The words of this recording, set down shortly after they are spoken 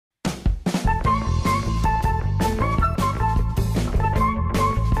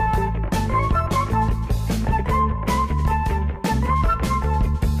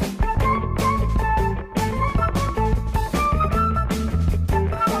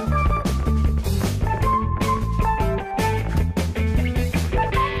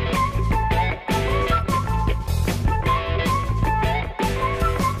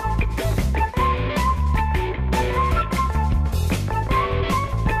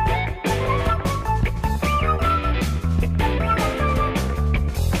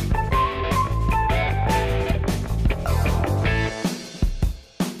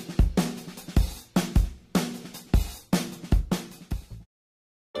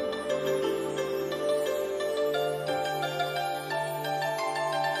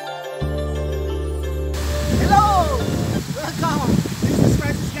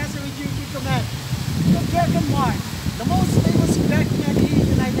Dragon Mart, the most famous bakery in the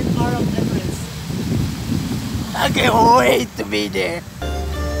United Arab Emirates. I can't wait to be there.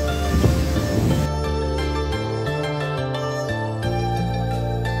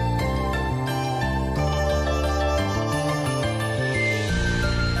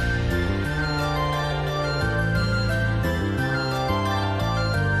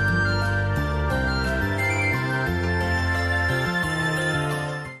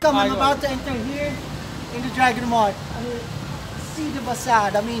 I'm about to enter here in the Dragon Mart. I mean, see the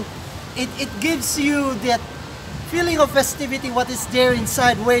facade. I mean, it gives you that feeling of festivity, what is there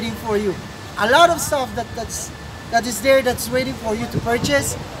inside waiting for you. A lot of stuff that is there that's waiting for you to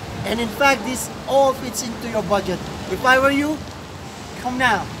purchase. And in fact, this all fits into your budget. If I were you, come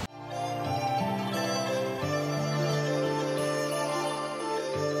now.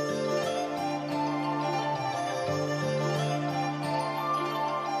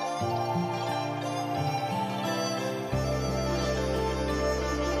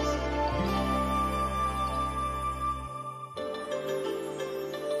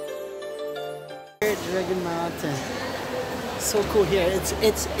 Dragon Mart, so cool here.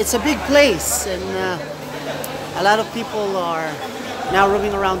 It's a big place, and a lot of people are now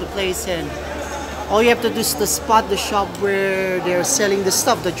roaming around the place. And all you have to do is to spot the shop where they're selling the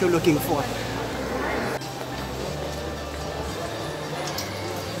stuff that you're looking for.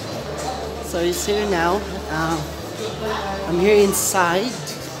 So it's here now. I'm here inside,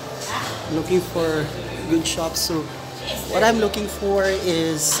 looking for good shops. So what I'm looking for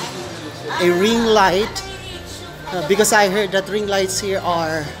is a ring light, because I heard that ring lights here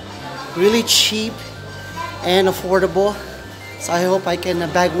are really cheap and affordable, so I hope I can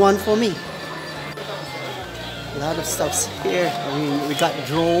bag one for me. A lot of stuff's here. I mean, we got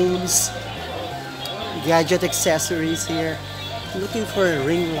drones, gadget accessories here. I'm looking for a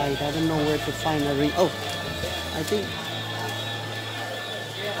ring light. I don't know where to find a ring. Oh, I think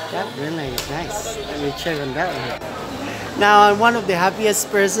that ring light is nice. Let me check on that one. Now I'm one of the happiest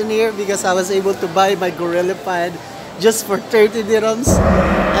person here because I was able to buy my Gorilla Pad just for 30 dirhams.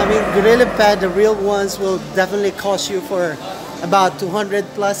 I mean, Gorilla Pad, the real ones, will definitely cost you for about 200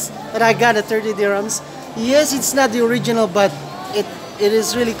 plus, but I got a 30 dirhams. Yes, it's not the original, but it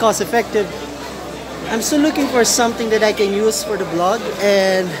is really cost effective. I'm still looking for something that I can use for the blog,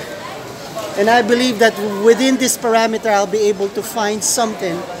 and I believe that within this parameter I'll be able to find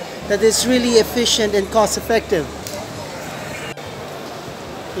something that is really efficient and cost effective.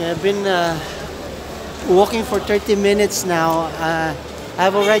 Yeah, I've been walking for 30 minutes now.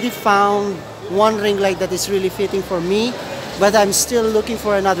 I've already found one ring light that is really fitting for me, but I'm still looking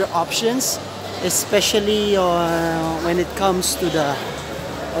for another options, especially when it comes to the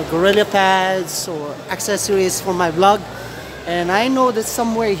Gorilla Pads or accessories for my vlog. And I know that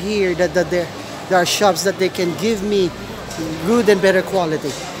somewhere here that there are shops that they can give me good and better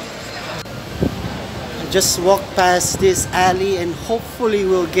quality. Just walk past this alley and hopefully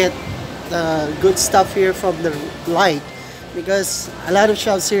we'll get good stuff here from the light, because a lot of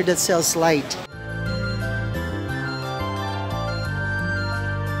shops here that sells light.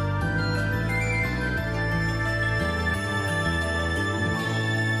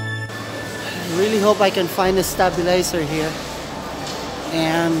 I really hope I can find a stabilizer here,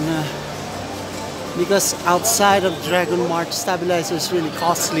 and because outside of Dragon Mart, stabilizer is really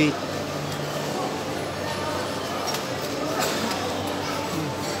costly.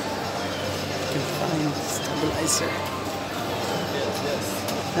 Stabilizer.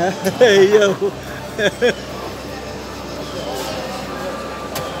 Hey yo.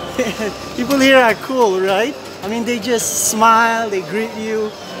 People here are cool, right? I mean, they just smile, they greet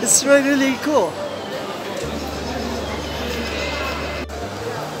you. It's really, really cool.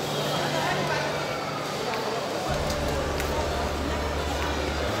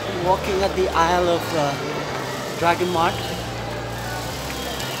 Walking at the aisle of Dragon Mart.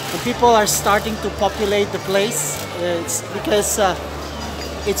 And people are starting to populate the place. It's because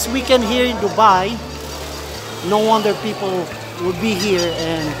it's weekend here in Dubai. No wonder people will be here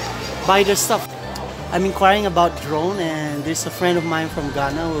and buy their stuff. I'm inquiring about drone, and there's a friend of mine from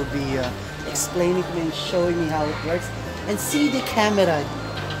Ghana who will be explaining to me and showing me how it works. And see the camera.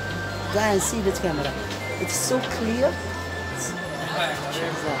 Guys, see the camera. It's so clear.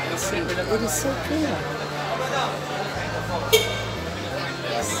 It is so clear.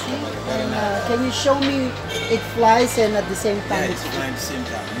 See? And can you show me it flies and at the same time? Yeah, it's flying at the same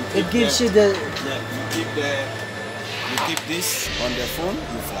time. It gives you the... Yeah, you keep this on the phone,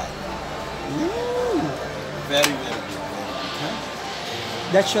 you fly. Very, very good. Huh?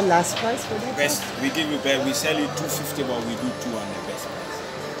 That's your last price for that? Best. We give you best. We sell you 250, but we do 200 best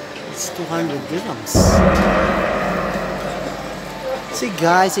price. It's 200 dirhams. See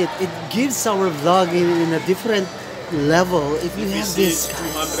guys, it gives our vlog in a different level if you have this.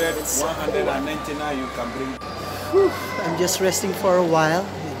 200, 199, you can bring. I'm just resting for a while.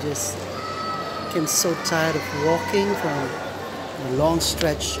 I'm so tired of walking from a long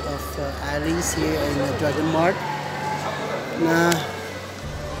stretch of alleys here in Dragon Mart.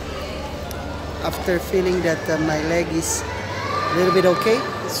 After feeling that my leg is a little bit okay,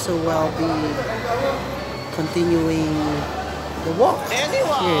 so I'll be continuing the walk here at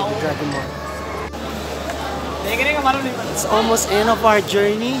the Dragon Mart. It's almost end of our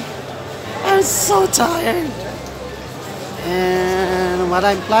journey. I'm so tired. And what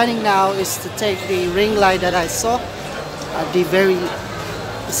I'm planning now is to take the ring light that I saw at the very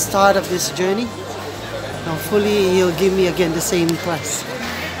start of this journey. Hopefully he'll give me again the same price.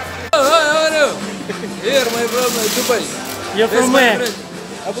 How are you? Here, my brother, Dubai. You're from where?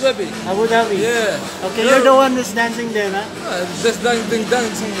 Abu Dhabi. Abu Dhabi? Yeah. Okay, you're the one who's dancing there, huh? Just dancing.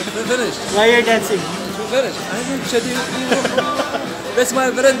 Finished. Why you're dancing? Finished. I don't shut you. That's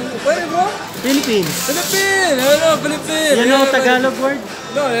my friend. Where are you from? Philippines. Philippines. I know Philippines. You know Yeah, Tagalog word?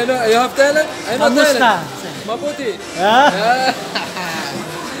 No, you know. You have talent? I know Kamusta? talent. Mabuti. Ah?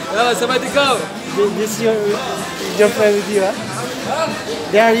 Yeah, sabay ikaw. This your friend with you, huh?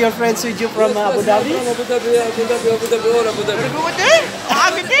 They are your friends with you from Abu Dhabi? Abu Dhabi, all Abu Dhabi.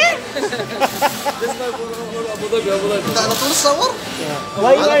 This my Abu Dhabi.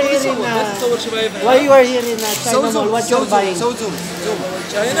 Why you are here in why you are here in China Mall? What you're buying?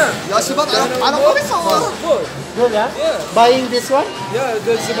 China. Good, huh? Yeah. Buying this one? Yeah,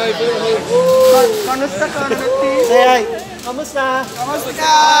 that's my favorite. Say hi. Kamusta?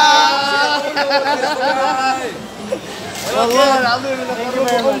 Thank you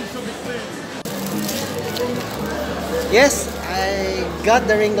very much. Yes, I got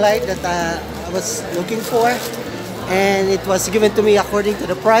the ring light that I was looking for, and it was given to me according to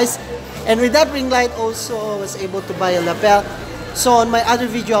the price. And with that ring light also I was able to buy a lapel. So on my other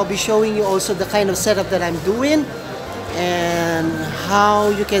video I'll be showing you also the kind of setup that I'm doing and how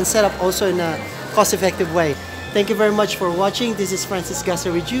you can set up also in a cost-effective way. Thank you very much for watching. This is Francis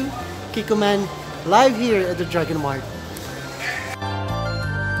Gasser with you, Kiko Man, live here at the Dragon Mart.